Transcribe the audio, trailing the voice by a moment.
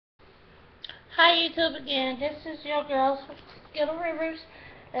Hi YouTube again. This is your girl Skittle Rivers,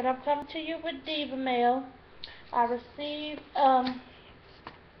 and I'm coming to you with diva mail. I received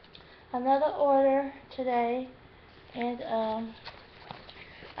another order today, and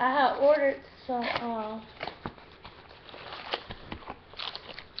I have ordered some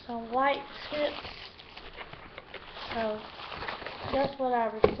white tips. So that's what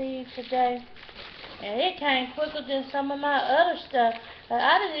I received today, and it came quicker than some of my other stuff.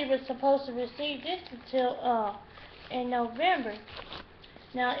 I didn't even supposed to receive this until in November.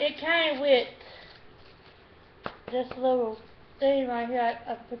 Now it came with this little thing right here.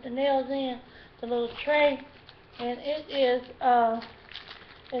 I put the nails in the little tray, and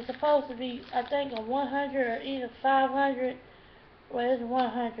it's supposed to be, I think, a 100 or either 500. Well, it's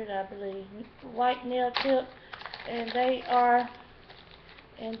 100, I believe, white nail tip, and they are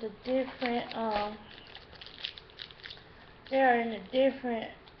in the different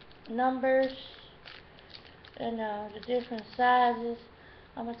numbers and the different sizes.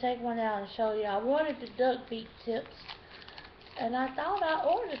 I'm gonna take one out and show you. I wanted the duck beak tips, and I thought I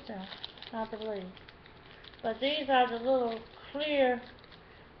ordered them, I believe. But these are the little clear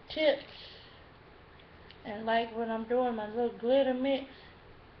tips, and like when I'm doing my little glitter mix,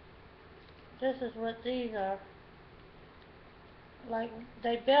 this is what these are. Like,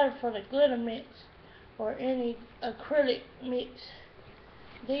 they better for the glitter mix or any acrylic mix.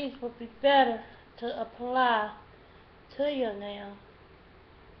 These would be better to apply to your nail,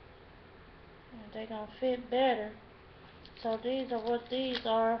 and they're gonna fit better. So these are what these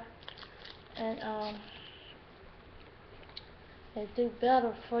are, and they do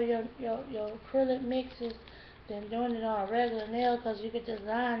better for your acrylic mixes than doing it on a regular nail, because you can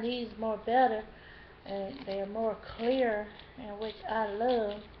design these more better, and they're more clear, and which I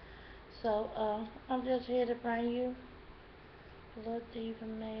love. So I'm just here to bring you a little diva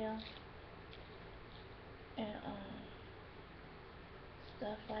mail and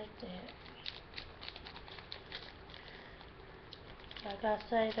stuff like that. Like I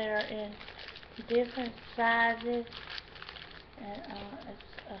say, they're in different sizes, and it's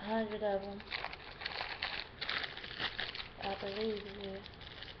 100 of them, I believe it is.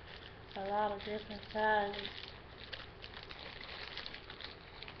 A lot of different sizes.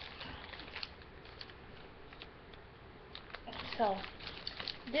 So,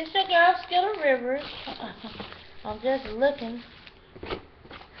 this your girl Skittle Rivers. I'm just looking.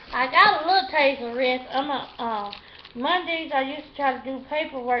 I got a little taste of rest. Mondays I used to try to do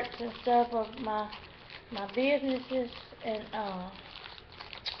paperwork and stuff of my businesses, and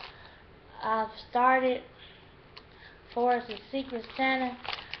I've started, for us a Secret Santa,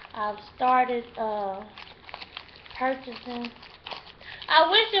 I've started purchasing. I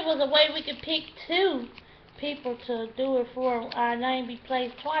wish there was a way we could pick two people to do it for our name be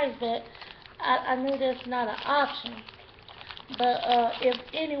placed twice, but I knew that's not an option. But if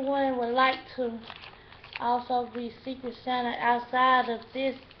anyone would like to also be Secret Santa outside of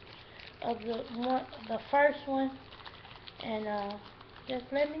this, the first one, and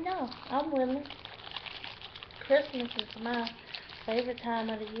just let me know. I'm willing. Christmas is my favorite time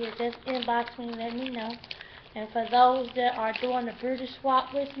of the year. Just inbox me and let me know. And for those that are doing the British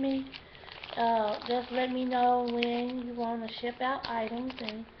swap with me, just let me know when you want to ship out items,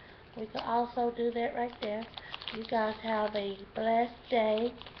 and we can also do that right there. You guys have a blessed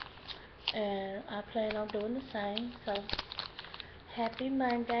day, and I plan on doing the same. So, happy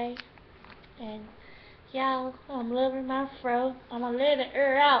Monday, and y'all, I'm loving my fro. I'm gonna let it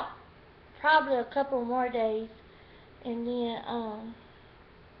air out probably a couple more days, and then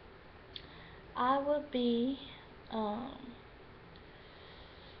I will be um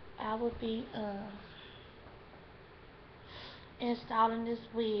I will be installing this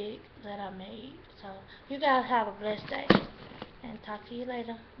wig that I made. So you guys have a blessed day, and talk to you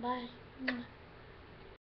later. Bye.